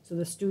pouches, so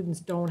the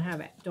students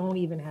don't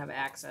even have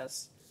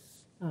access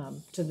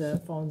to the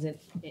phones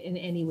in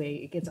any way.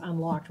 It gets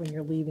unlocked when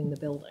you're leaving the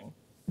building.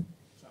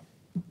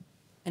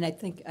 And I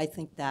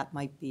think that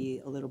might be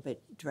a little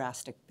bit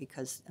drastic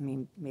because,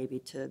 maybe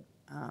to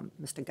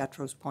Mr.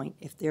 Guttrow's point,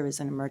 if there is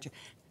an emergency,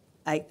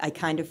 I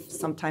kind of,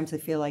 sometimes I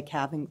feel like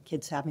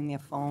kids having their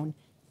phone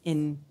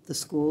in the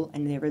school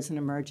and there is an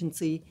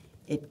emergency,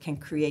 it can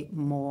create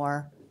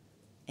more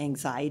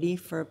anxiety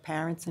for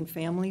parents and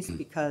families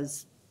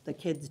because the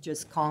kid's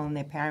just calling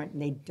their parent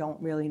and they don't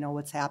really know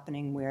what's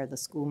happening, where the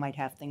school might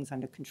have things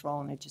under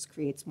control and it just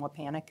creates more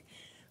panic.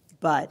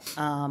 But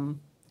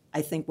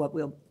I think what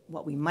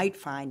we might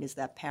find is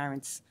that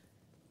parents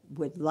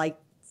would like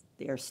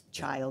their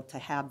child to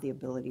have the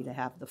ability to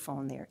have the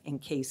phone there in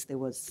case there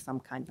was some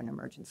kind of an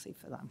emergency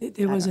for them.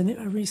 There was a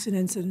recent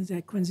incident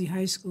at Quincy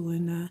High School,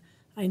 and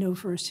I know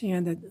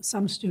firsthand that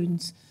some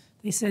students,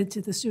 they said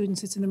to the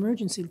students, it's an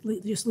emergency,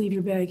 just leave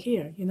your bag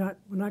here. We're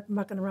not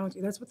mucking around with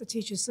you. That's what the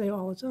teachers say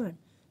all the time.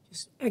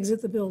 Just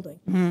exit the building,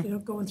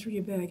 going through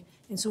your bag.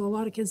 And so a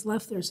lot of kids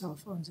left their cell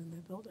phones in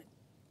their building,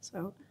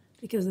 so,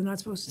 because they're not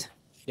supposed to.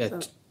 Yeah,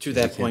 So- to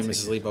that point,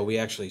 Mrs. Lebo, we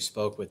actually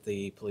spoke with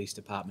the police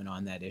department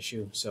on that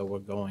issue, so we're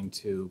going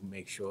to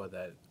make sure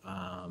that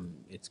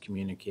it's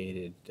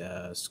communicated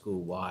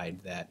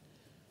school-wide that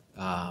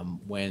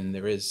when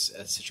there is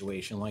a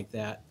situation like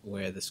that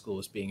where the school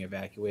is being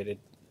evacuated,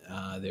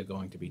 they're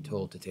going to be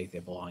told to take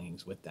their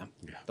belongings with them.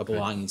 The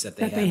belongings that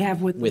That they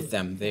have with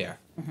them there,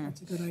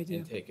 That's a good idea.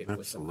 and take it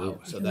with them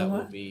out. So Because that a will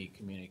lot- be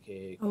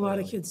communicated A lot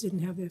of clearly. kids didn't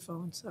have their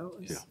phones, so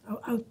it was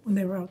out when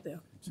they were out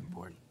there. It's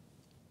important.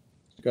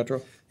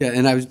 Guttrow? Yeah,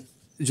 and I was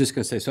just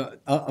going to say, so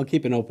I'll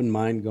keep an open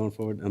mind going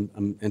forward.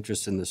 I'm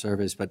interested in the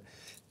surveys, but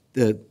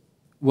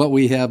what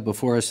we have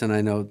before us, and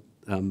I know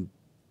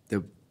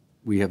that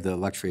we have the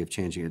luxury of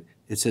changing it,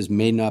 it says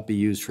may not be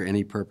used for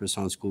any purpose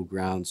on school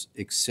grounds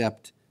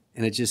except,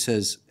 and it just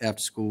says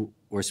after school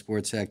or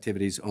sports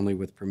activities only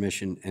with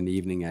permission and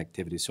evening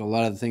activities. So a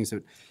lot of the things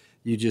that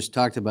you just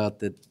talked about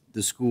that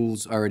the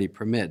schools already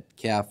permit,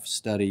 CAF,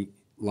 study,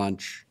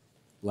 lunch,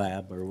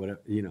 lab, or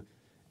whatever,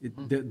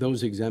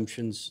 those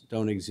exemptions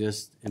don't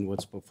exist in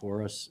what's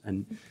before us.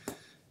 And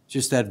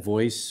just that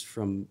voice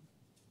from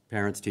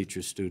parents,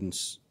 teachers,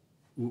 students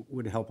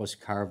would help us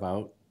carve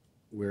out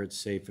where it's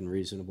safe and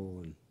reasonable.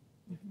 And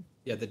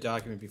Yeah, the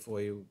document before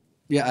you,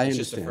 yeah, I it's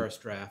just a understand.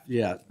 first draft.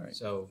 Yeah,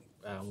 So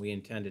we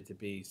intend it to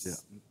be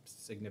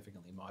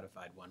significantly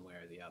modified one way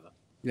or the other.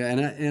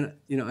 Yeah,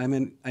 you know,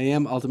 I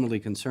am ultimately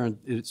concerned,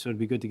 so it'd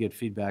be good to get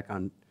feedback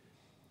on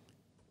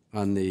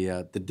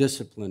the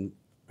discipline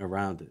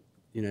around it.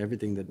 You know,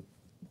 everything that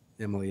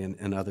Emily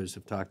and others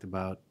have talked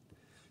about,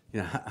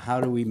 you know,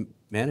 how do we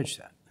manage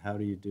that? How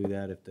do you do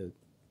that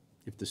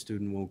if the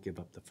student won't give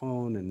up the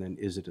phone, and then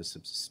is it a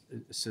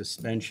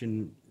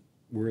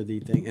suspension-worthy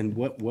thing? And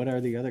what are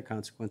the other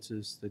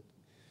consequences that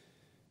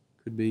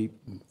could be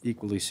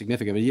equally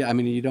significant? But yeah, I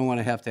mean, you don't want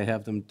to have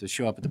them to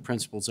show up at the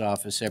principal's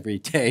office every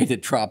day to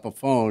drop a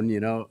phone, you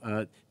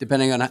know,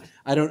 depending on,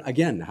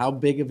 how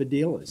big of a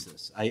deal is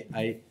this?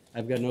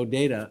 I've got no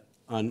data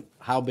on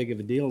how big of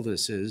a deal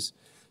this is.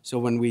 So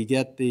when we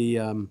get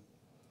the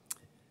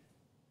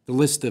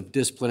list of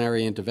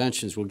disciplinary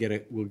interventions, we'll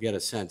get a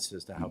sense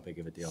as to how big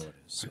of a deal it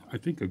is. I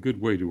think a good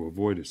way to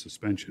avoid a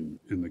suspension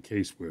in the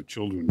case where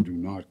children do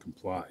not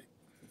comply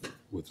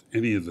with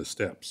any of the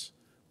steps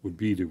would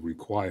be to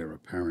require a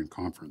parent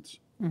conference.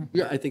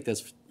 Yeah, I think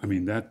that's, I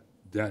mean,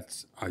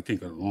 that's, I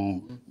think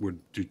alone would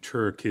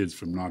deter kids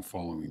from not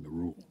following the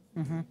rule.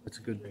 that's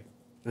a good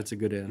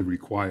To answer.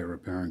 require a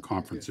parent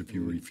conference if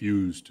you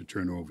refuse to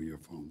turn over your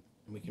phone.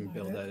 And we can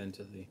build that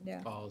into the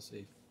Yeah.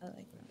 policy. I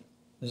like that.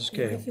 Mrs. I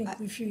Kay? think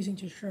refusing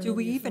to turn. Do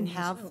we over your even phone is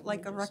have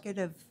like a outrageous. record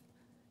of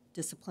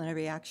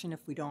disciplinary action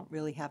if we don't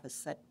really have a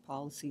set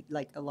policy?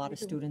 Like a lot of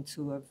students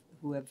who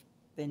have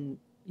been,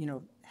 you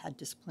know, had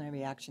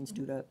disciplinary actions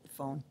due to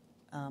phone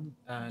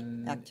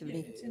And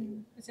activity.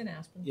 It's in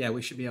Aspen. yeah,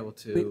 we should be able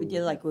to. We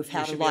did, like, we've we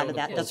had a should be lot able of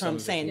to that. pull That's what some I'm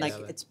of it saying, like,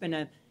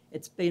 together.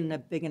 it's been a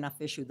big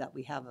enough issue that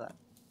we have a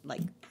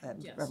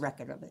Yes.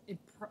 record of it.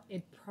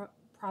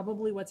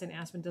 Probably what's in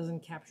Aspen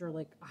doesn't capture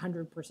like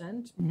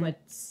 100%, but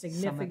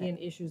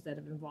significant issues that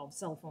have involved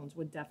cell phones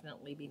would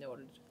definitely be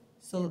noted.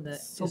 So, in the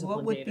so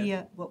discipline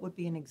what would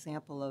be an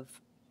example of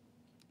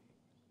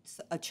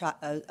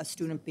a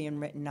student being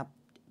written up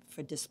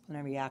for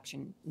disciplinary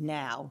action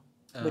now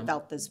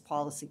without this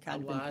policy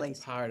kind of in A large place?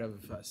 part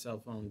of cell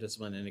phone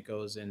discipline, and it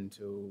goes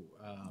into,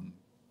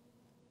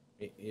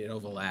 it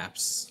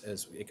overlaps,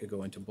 as it could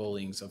go into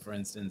bullying. So for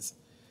instance,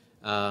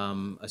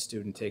 a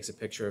student takes a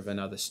picture of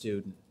another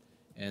student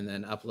and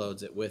then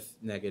uploads it with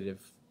negative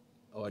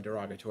or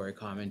derogatory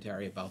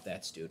commentary about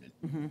that student.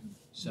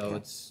 So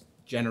it's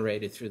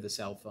generated through the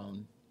cell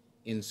phone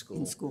in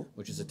school.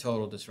 Which is a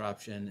total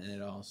disruption, and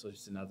it also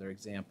is another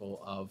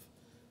example of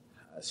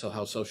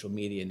how social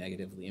media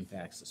negatively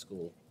impacts the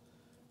school.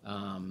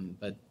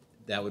 But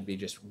that would be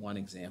just one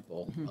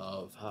example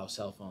of how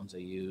cell phones are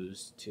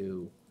used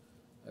to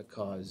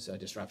cause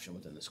disruption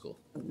within the school.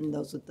 And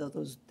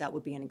that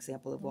would be an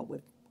example of what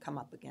would come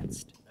up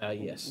against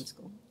in Yes.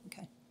 school.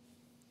 Okay.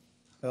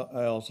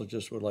 I also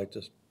just would like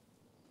to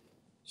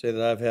say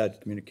that I've had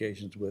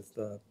communications with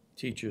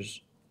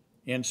teachers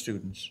and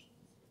students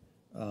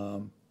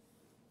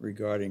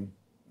regarding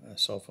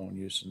cell phone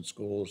use in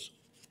schools.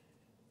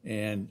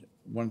 And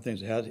one of the things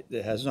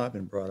that has not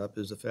been brought up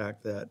is the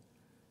fact that,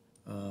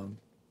 and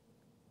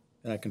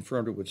I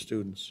confirmed it with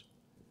students,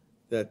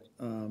 that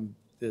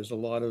there's a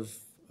lot of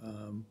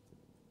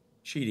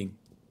cheating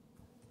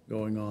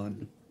going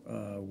on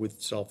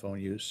with cell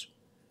phone use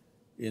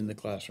in the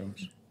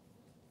classrooms,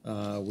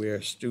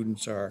 where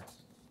students are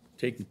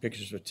taking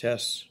pictures of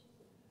tests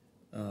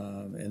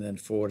and then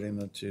forwarding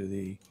them to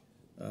the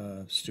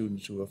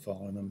students who are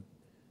following them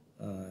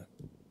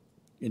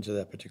into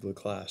that particular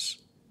class.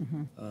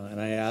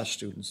 And I asked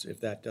students if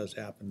that does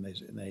happen,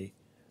 and they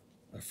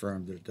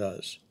affirmed that it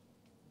does.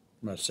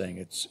 I'm not saying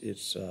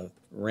it's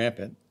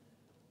rampant,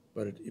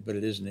 but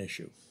it is an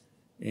issue.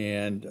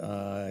 And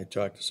I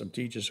talked to some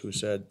teachers who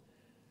said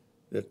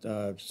that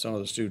some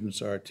of the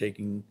students are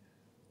taking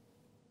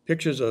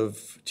pictures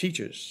of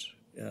teachers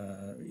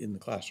in the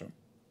classroom.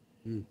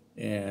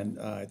 And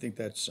I think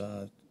that's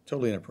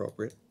totally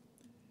inappropriate.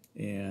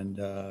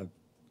 And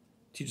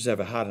teachers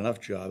have a hard enough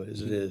job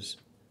as it is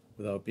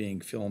without being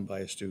filmed by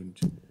a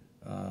student.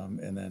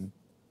 And then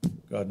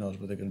God knows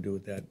what they're going to do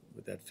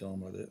with that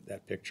film or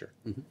that picture.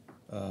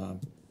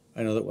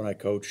 I know that when I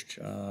coached,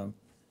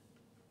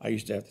 I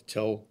used to have to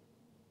tell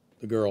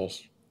the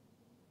girls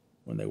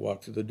when they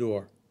walk through the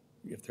door,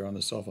 if they're on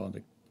the cell phone,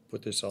 to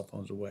put their cell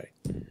phones away,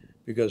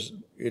 because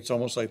it's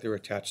almost like they're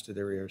attached to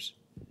their ears.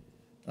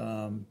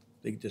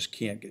 They just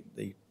can't get,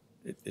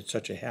 it's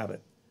such a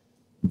habit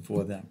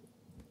for them.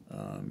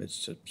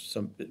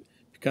 It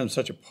becomes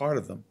such a part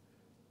of them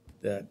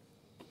that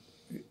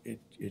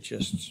it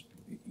just,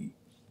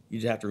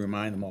 you have to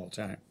remind them all the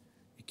time.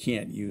 You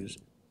can't use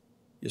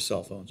your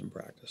cell phones in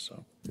practice.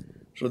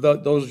 So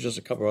those are just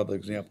a couple of other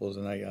examples,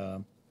 and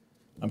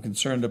I'm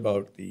concerned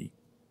about the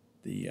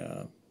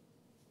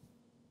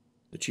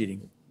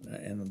cheating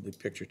and the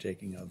picture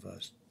taking of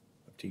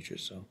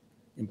teachers, so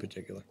in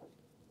particular.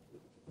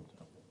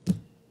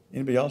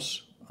 Anybody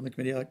else on the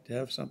committee like to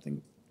have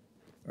something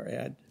or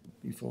add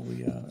before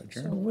we So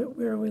adjourn?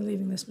 where are we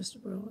leaving this,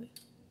 Mr. Burley?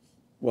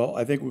 Well,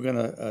 I think we're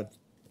gonna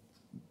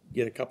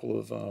get a couple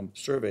of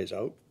surveys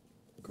out,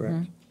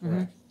 correct?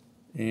 Correct.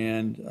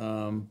 And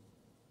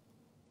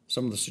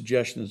some of the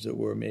suggestions that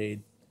were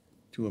made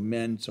to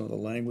amend some of the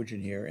language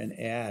in here and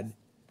add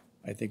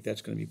I think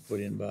that's going to be put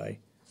in by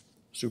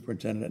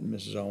Superintendent and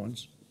Mrs.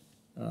 Owens.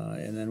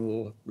 And then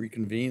we'll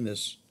reconvene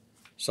this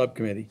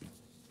subcommittee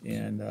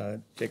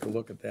and take a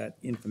look at that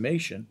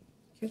information.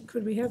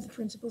 Could we have the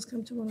principals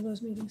come to one of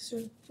those meetings,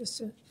 sir, just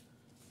to?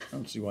 I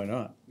don't see why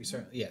not. We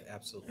certainly, yeah,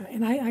 absolutely.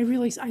 And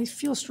I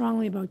feel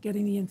strongly about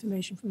getting the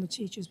information from the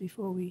teachers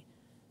before we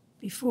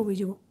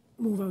do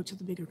move out to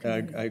the bigger I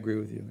community. agree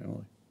with you,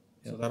 Emily.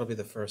 So that'll be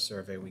the first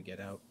survey we get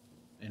out,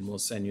 and we'll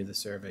send you the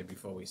survey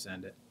before we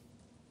send it.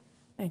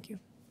 Thank you.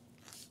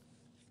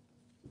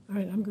 All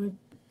right, I'm good.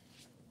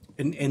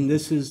 And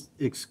this is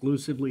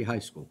exclusively high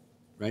school,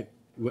 right?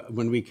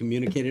 When we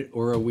communicate it,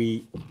 or are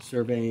we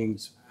surveying?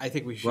 I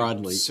think we should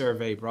Broadly.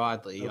 survey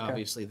broadly. Okay.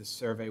 Obviously, the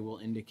survey will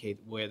indicate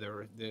where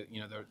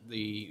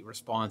the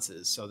response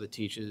is. So the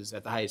teachers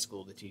at the high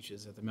school, the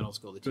teachers at the middle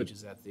school, the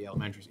teachers at the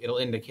elementary. It'll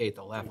indicate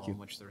the level in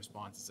which the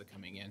responses are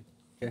coming in.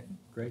 Okay,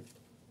 great.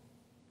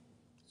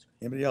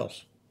 Anybody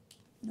else?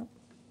 Nope.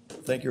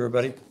 Thank you,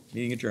 everybody.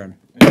 Meeting adjourned.